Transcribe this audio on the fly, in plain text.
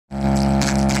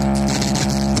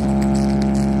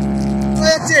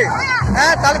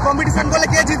হ্যাঁ, তাহলে কম্পিটিশন করলে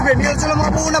কে জিতবে,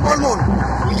 নীলাচলমাহাপ্রভু না বর্মন?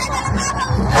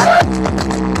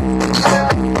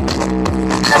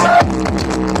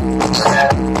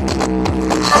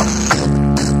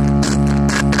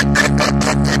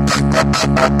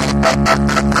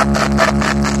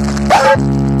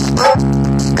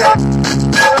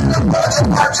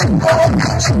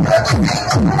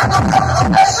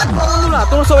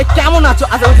 তোমরা সবাই কেমন আছো?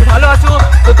 আশা করছি ভালো আছো।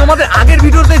 তো তোমাদের আগের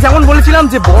ভিডিওতে যেমন বলেছিলাম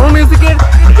যে বড় মিউজিকের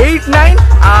 8, 9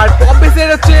 আর পপ বেসের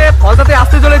হচ্ছে ফলতাতে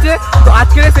আসতে চলেছে। তো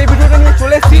আজকের সেই ভিডিওটা নিয়ে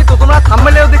চলে এসেছি। তো তোমরা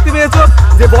থাম্বনেলেও দেখতে পেয়েছো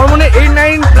যে বর্মনের 8,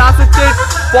 9 প্লাস হচ্ছে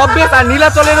পপ বেস আর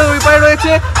নীলাচলের ওই পারে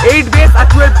রয়েছে 8 বেস আর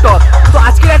 12 টপ। তো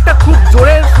আজকের একটা খুব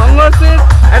জোরের সংঘর্ষের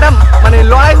একটা মানে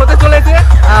লড়াই হতে চলেছে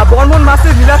বর্মন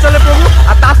ভার্সেস নীলাচলের প্রভু,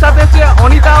 আর তার সাথে হচ্ছে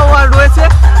অনিতাও আর রয়েছে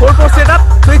 4 সেট আপ।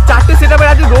 তো এই 4টে সেট আপের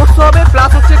আজকে রোড শো হবে,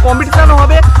 প্লাস হচ্ছে কম্পিটিশনও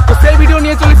হবে। তো সেই ভিডিও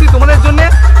নিয়ে চলেছি তোমাদের জন্য।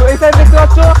 তো এই সাইড দেখতে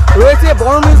পাচ্ছ রয়েছে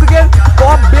বর্মন মিউজিকের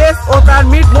পপ বেস ও তার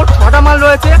মিড মোট 6টা মাল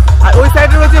রয়েছে, আর ওই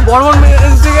সাইডে রয়েছে বর্মন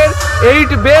মিউজিকের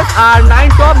 8 বেস আর 9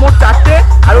 টপ মোট 4টে,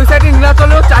 আর ওই সাইডে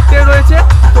নীলাচলেও 4টে রয়েছে।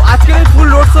 তো আজকের এই ফুল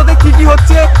রোড শোতে কি কি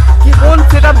হচ্ছে, কি কোন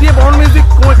সেট আপ দিয়ে বর্মন মিউজিক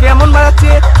কেমন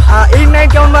বাজাচ্ছে, 8, 9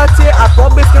 কেমন বাজাচ্ছে আর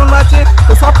পপ বেস কেমন বাজাচ্ছে,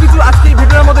 তো সব কিছু আজকে এই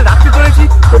ভিডিওর মধ্যে রাখতে চলেছি।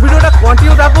 তো ভিডিওটা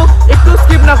কন্টিনিউ রাখো, একটু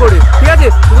স্কিপ না করে, ঠিক আছে?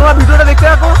 তোমরা ভিডিওটা দেখতে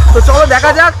রাখো। তো চলো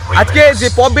দেখা যাক আজকে যে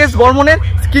পপ বেস বর্মনের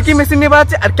কি কি মেশিন নিয়ে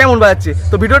বাজাচ্ছে আর কেমন বাজাচ্ছে।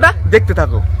 তো ভিডিওটা দেখতে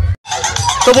থাকো।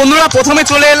 তো বন্ধুরা প্রথমে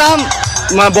চলে এলাম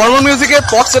বর্মন মিউজিকের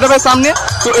পপ সেটআপের সামনে।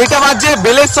 তো এটা বাজছে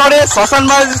বেলেশ্বরে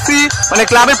শ্মশানবাসী মানে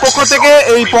ক্লাবের পক্ষ থেকে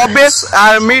এই পপ বেস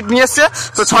আর মিড নিয়ে এসছে।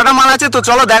 তো 6টা মাল আছে। তো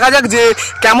চলো দেখা যাক যে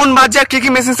কেমন বাজছে আর কি কি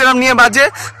মেশিন সেটআপ নিয়ে বাজছে।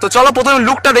 তো চলো প্রথমে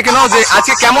লুকটা দেখে নাও যে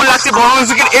আজকে কেমন লাগছে বর্মন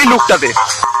মিউজিকের এই লুকটাতে।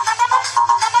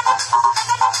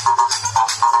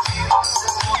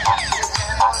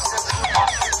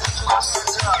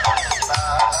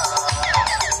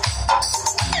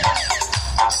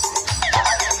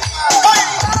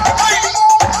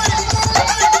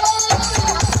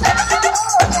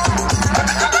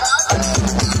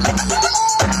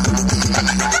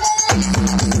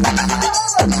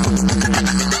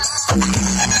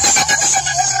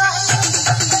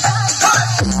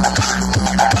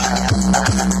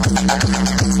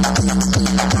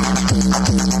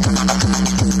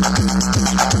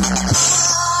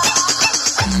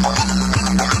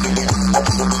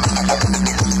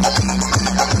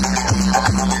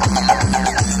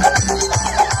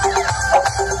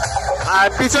 আর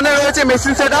পিছনে রয়েছে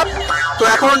মেশিন সেটআপ। তো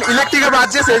এখন ইলেকট্রিকে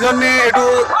বাজছে, সেই জন্য একটু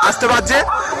আসতে পারছে।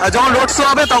 আর যখন রোড শো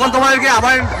হবে তখন তোমাদেরকে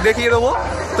আবার দেখিয়ে দেবো।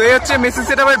 তো এই হচ্ছে মেশিন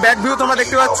সেটআপের ব্যাক ভিউ, তোমরা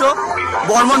দেখতে পাচ্ছ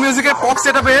বর্মন মিউজিকের পপ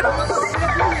সেটআপের।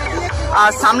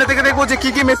 আর সামনে থেকে দেখবো যে কি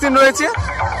কি মেশিন রয়েছে।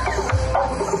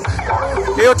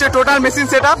 এই হচ্ছে টোটাল মেশিন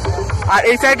সেটআপ। আর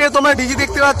এই সাইডে তোমরা ডিজি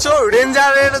দেখতে পাচ্ছ,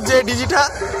 রেঞ্জারের যে ডিজিটা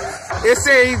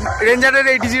এসছে, এই রেঞ্জারের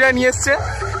এই ডিজিটা নিয়ে এসছে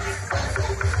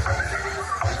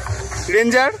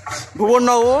রেঞ্জার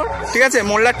ভুবননগর, ঠিক আছে,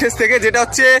 মোল্লার ঠেস থেকে, যেটা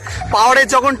হচ্ছে পাওয়ারের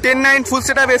যখন 10, 9 ফুল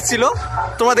সেটআপ এসেছিল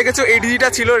তোমরা দেখেছো এই ডিজিটা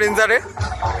ছিল রেঞ্জারে।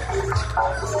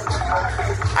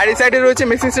 আর এই সাইডে রয়েছে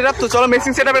মেশিন সেটআপ। তো চলো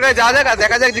মেশিন সেটআপের কাছে যাওয়া যাক আর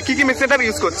দেখা যাক যে কি কি মেশিন সেটআপ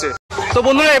ইউজ করছে। তো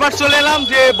বন্ধুরা এবার চলে এলাম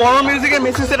যে বর্মন মিউজিকের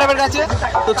মেশিন সেটআপের কাছে।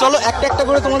 তো চলো একটা একটা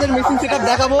করে তোমাদের মেশিন সেটআপ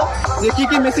দেখাবো যে কি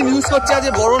কি মেশিন ইউজ করছে আজ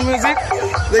বর্মন মিউজিক।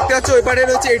 দেখতে পাচ্ছ ওই পারে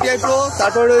রয়েছে ATI প্রো,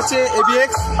 তারপরে রয়েছে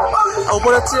ABX,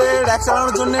 উপরে হচ্ছে র্যাক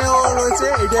চালানোর জন্যও রয়েছে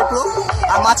ATI প্রো,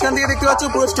 আর মাঝখান থেকে দেখতে পাচ্ছ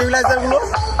পুরো স্টেবিলাইজারগুলো,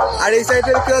 আর এই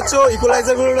সাইডে দেখতে পাচ্ছ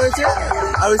ইকুয়ালাইজারগুলো রয়েছে,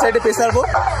 আর ওই সাইডে প্রেসার বোর্ড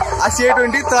আর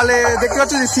CA20। তাহলে দেখতে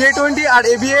পাচ্ছ যে CA20 আর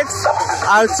ABX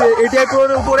আর হচ্ছে ATI প্রোর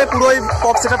উপরে পুরো এই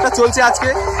পপ সেটআপটা চলছে আজকে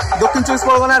দক্ষিণ 24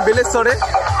 পরগনার বেলেশ্বরে,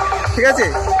 ঠিক আছে।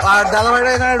 আর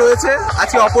দাদাভাইরা এখানে রয়েছে,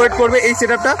 আজকে অপারেট করবে এই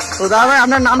সেটআপটা। তো দাদাভাই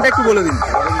আপনার নামটা একটু বলে দিন।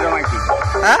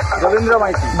 হ্যাঁ,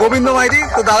 গোবিন্দ মাইতি।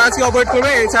 তো দাদা আজকে অপারেট করবে,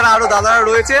 এছাড়া আরো দাদারা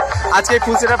রয়েছে আজকে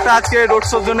ফুল সেটআপটা আজকে রোড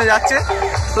শোর জন্য যাচ্ছে।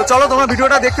 তো চলো তোমরা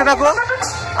ভিডিওটা দেখতে থাকো।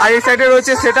 আর এই সাইডে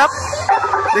রয়েছে সেটআপ,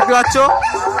 দেখতে পাচ্ছ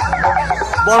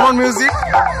বর্মন মিউজিক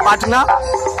পাটনা।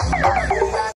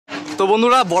 তো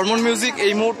বন্ধুরা বর্মন মিউজিক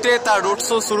এই মুহূর্তে তার রোড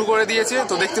শো শুরু করে দিয়েছে।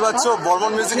 তো দেখতে পাচ্ছ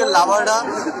বর্মন মিউজিকের লাভাররা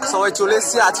সবাই চলে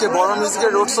এসেছে আজকে বর্মন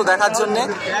মিউজিকের রোড শো দেখার জন্য।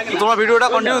 তোমরা ভিডিওটা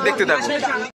কন্টিনিউ দেখতে থাকো।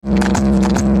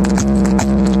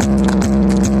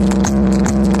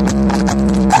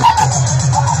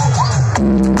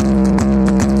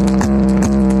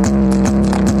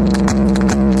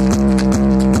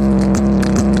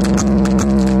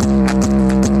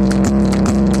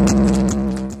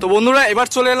 বন্ধুরা এবার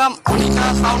চলে এলাম অনিতা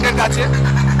সাউন্ডের কাছে।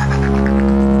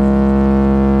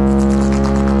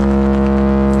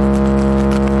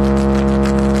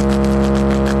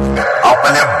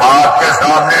 अपने बाप के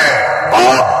सामने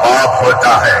बाप बाप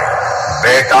होता है,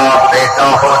 बेटा बेटा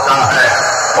होता है।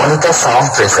 Anita sound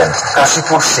present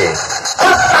Kashipur Sheikh.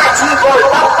 机会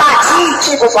放大机，记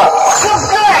住说，就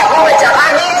对，我会叫他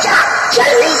一下，先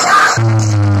一下。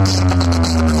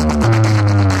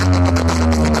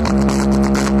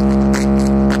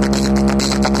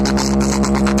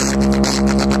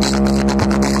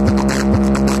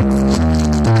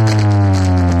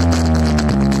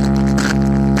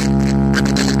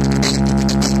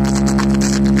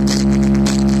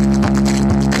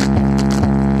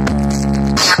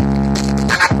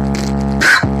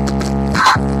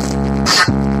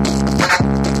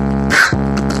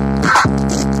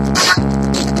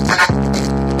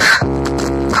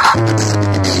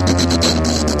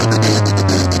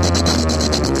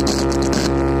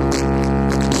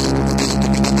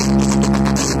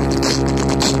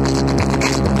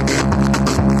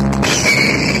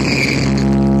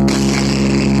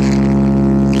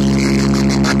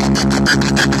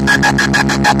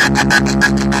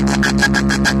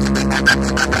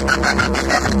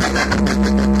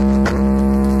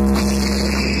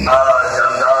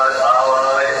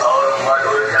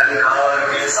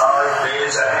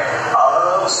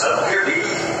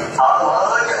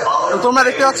তোমরা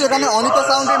দেখতে পাচ্ছ এখানে অনিতা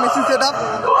সাউন্ডের মেশিন সেট আপ।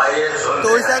 তো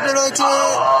ওই সাইডে রয়েছে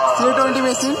C20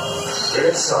 মেশিন,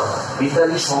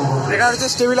 এখানে রয়েছে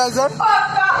স্টেবিলাইজার।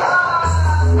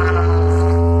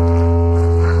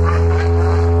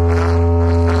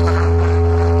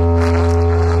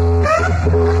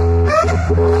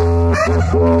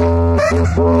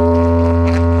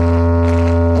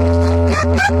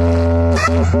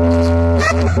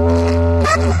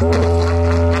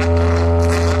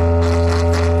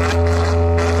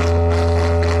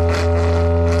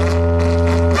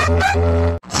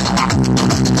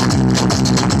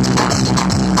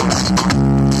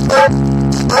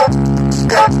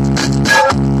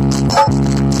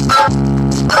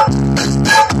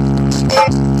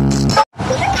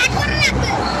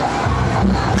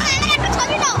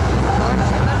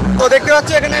 তো দেখতে পাচ্ছ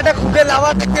এখানে একটা খুদের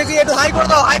লাভার দেখতেছি, একটু হাই করে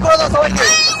দাও সবাইকে।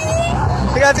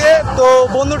 ঠিক আছে, তো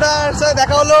বন্ধুটার সাথে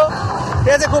দেখা হলো,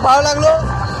 ঠিক আছে, খুব ভালো লাগলো।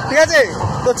 ঠিক আছে,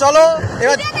 তো চলো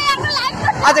এবার।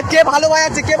 আচ্ছা, কে ভালো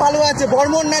বাজাচ্ছে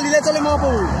বর্মন না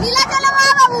লীলাচলমাহাপ্রভু?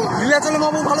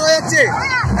 লীলাচলমাহাপ্রভু ভালো বাজাচ্ছে।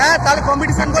 হ্যাঁ, তাহলে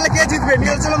কম্পিটিশন করলে কে জিতবে,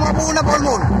 লীলাচলমাহাপ্রভু না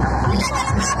বর্মন?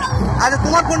 আচ্ছা,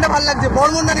 তোমার কোনটা ভালো লাগছে,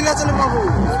 বর্মন না লীলাচলমাহাপ্রভু?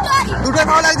 দুটোই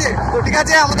ভালো লাগছে। তো ঠিক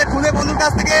আছে, আমাদের খুদে বন্ধুর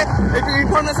কাছ থেকে একটু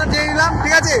ইনফরমেশন দিয়ে নিলাম।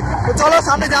 ঠিক আছে, তো চলো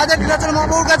সামনে যাওয়া যাক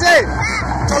লীলাচলমাহাপ্রভুর কাছে।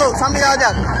 চলো সামনে যাওয়া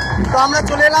যাক। তো আমরা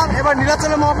চলে এলাম এবার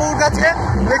লীলাচলমাহাপ্রভুর কাছে।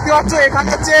 দেখতে পাচ্ছ এখানে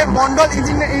হচ্ছে মন্ডল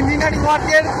ইঞ্জিনিয়ারিং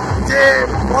ওয়ার্কের যে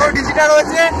বড় ডিজিটা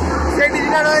রয়েছে, সেই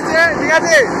ডিজিটা রয়েছে। ঠিক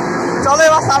আছে, চলো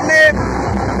এবার সামনে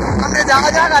যাওয়া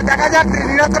যাক আর দেখা যাক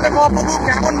লীলাচলমাহাপ্রভু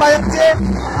কেমন বাজাচ্ছে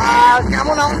আর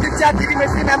কেমন আওয়াজ দিচ্ছে আর কি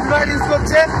মেশিন অ্যাম্পলিফায়ার ইউজ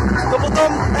করছে। তো প্রথম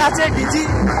আছে ডিজি,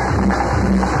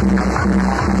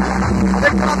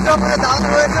 দেখতে পাচ্ছ ওখানে দাঁড়ানো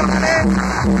রয়েছে। ওখানে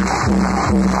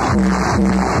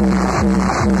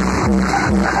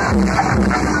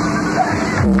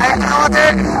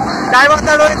আমাদের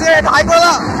ড্রাইভারটা রয়েছে, হাই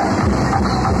করা।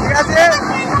 ঠিক আছে,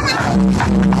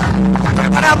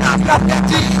 এখানে আমরা আস্তে আস্তে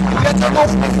যাচ্ছি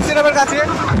সিনেমার কাছে।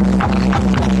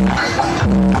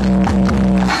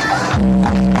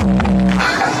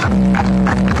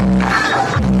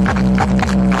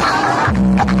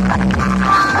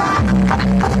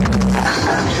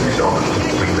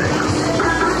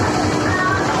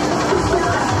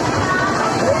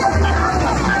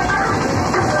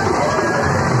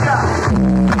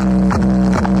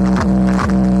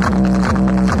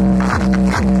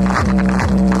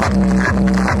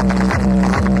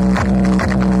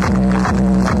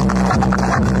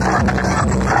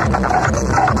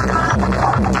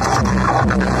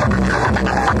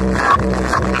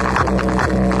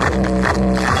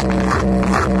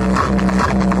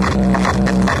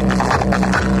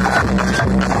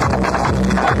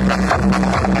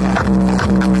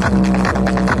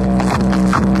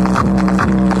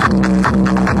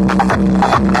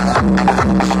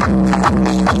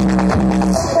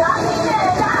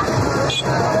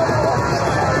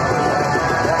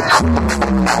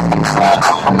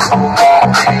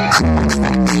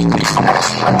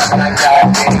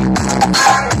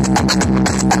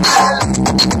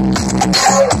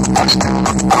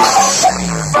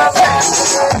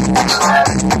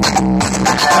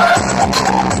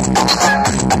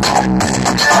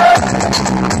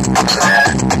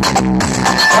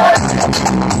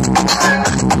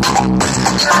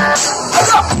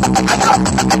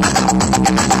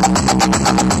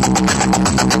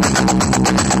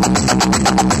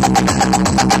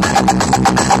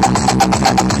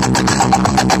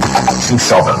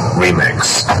 Southern Remix.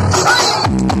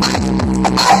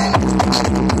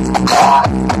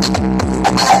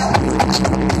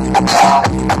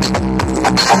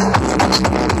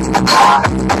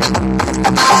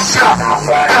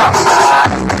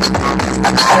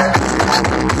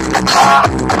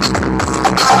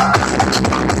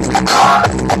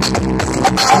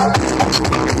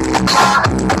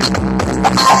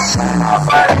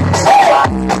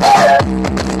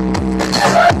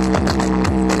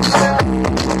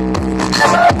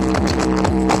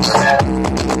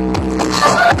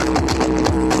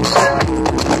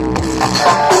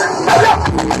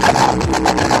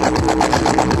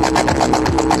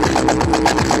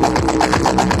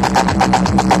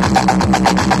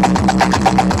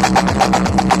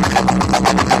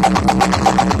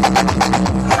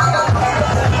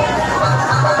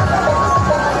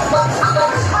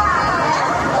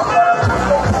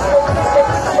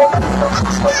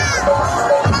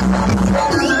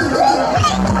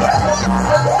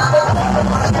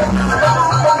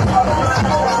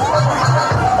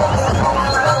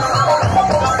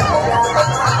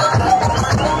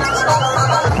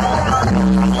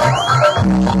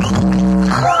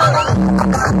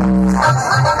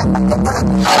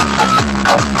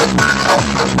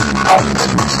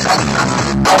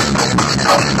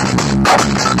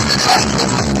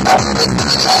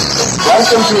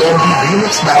 Welcome to MD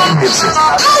Remix Madden Music.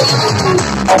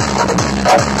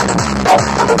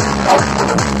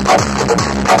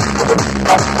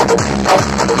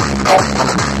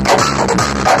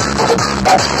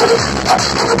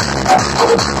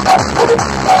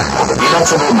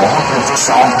 lilacholamahapravhu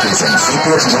sound presents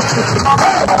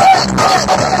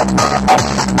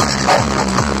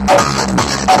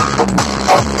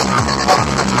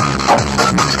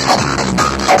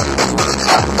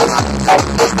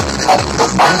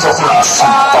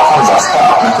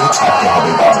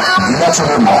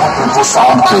lilacholamahapravhu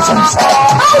sound presents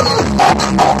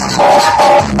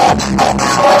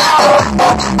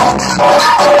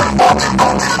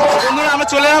বন্ধুরা আমরা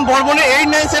চলে এলাম বর্মনের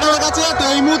 8-9 সেটের কাছে। তো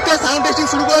এই মুহূর্তে সাউন্ড টেস্টিং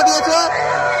শুরু করে দিয়েছে,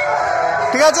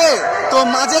 ঠিক আছে। তো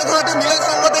মাঝের ঘাটে মিলন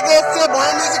সংঘ থেকে এসছে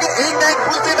বর্মন মিউজিকের 8-9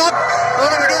 ফুল সেট আপ।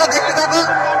 তোমরা ভিডিওটা দেখতে থাকো,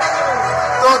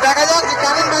 তো দেখা যাক যে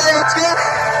কেমন বাজে আজকে।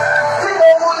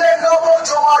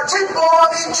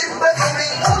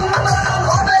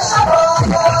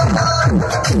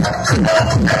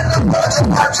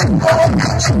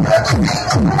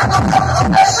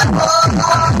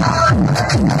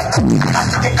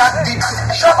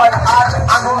 সবাই আজ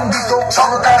আনন্দিত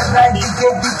সরকার রায় দিকে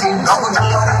দিকে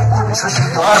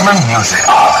Barman music.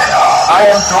 I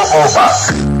am to over.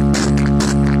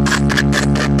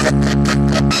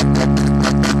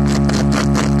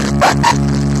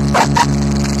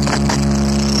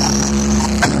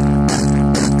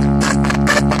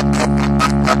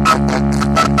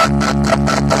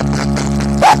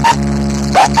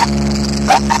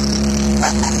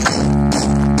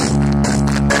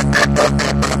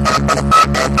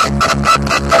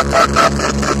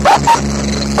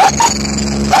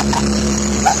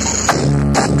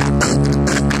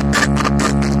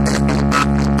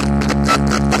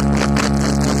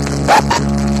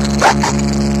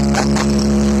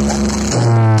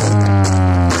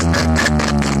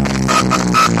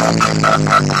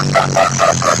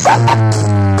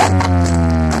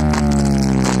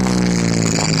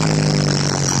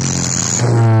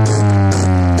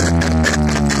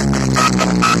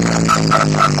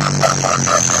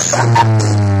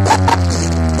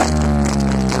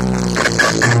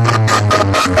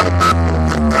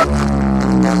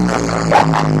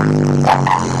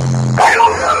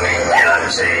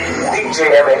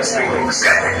 DJMX Remix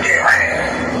कहते हैं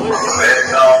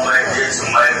बेटा मैं जिस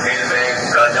महफिल में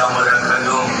कदम रख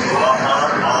दूं वहाँ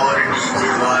और डीजे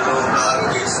वालों का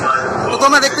किस्मत তো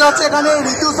তোমরা দেখতে পাচ্ছ এখানে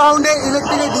ঋতু সাউন্ডে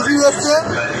ইলেকট্রিকের ডিজি এসছে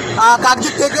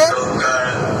কাকদ্বীপ থেকে।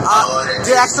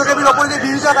 যে 100 কেবির ওপরে যে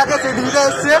ডিজিটা থাকে সেই ডিজিটা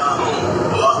এসছে।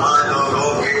 वहाँ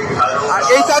लोगों के घरों আর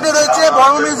এই সাইডে রয়েছে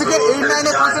বর্মন মিউজিকের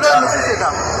 8-9 ফুল সেটের মেশিন সেট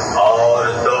আপ। और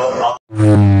तो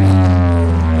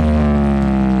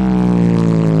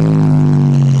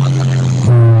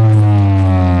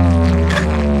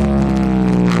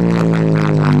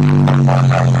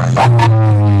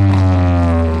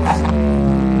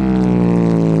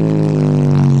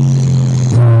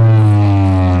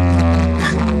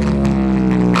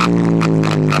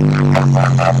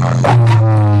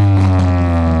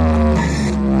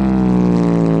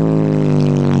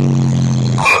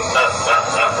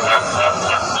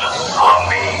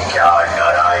हमें क्या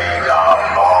डराएगा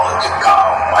मौत का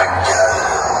मंजर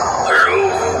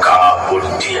रूह का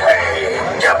बुद्धि है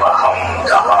जब हम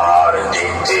दहाड़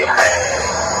देते हैं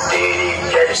तेरी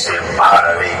जैसे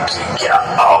भावे की क्या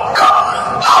औकात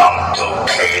हम तो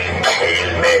खेल खेल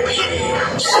में भी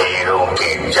शेरों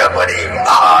के जबड़े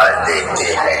भार देते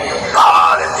हैं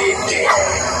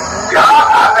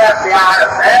प्यार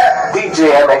है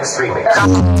DJMX Remix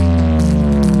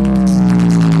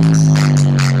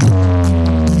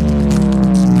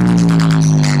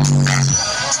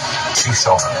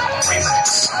Remix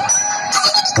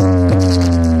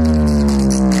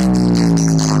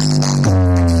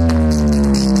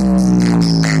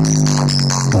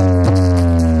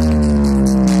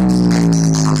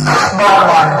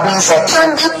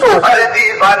अरे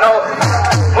दीवानो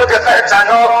मुझे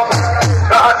पहचानो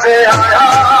कहाँ से आया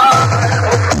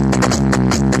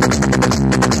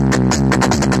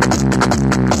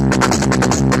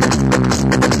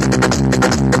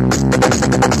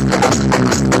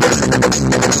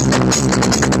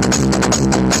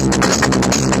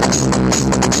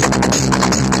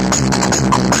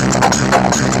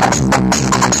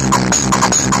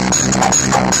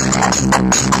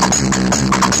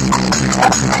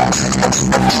More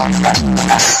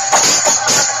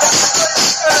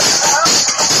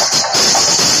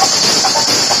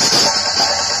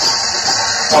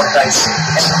dicey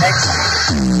in the next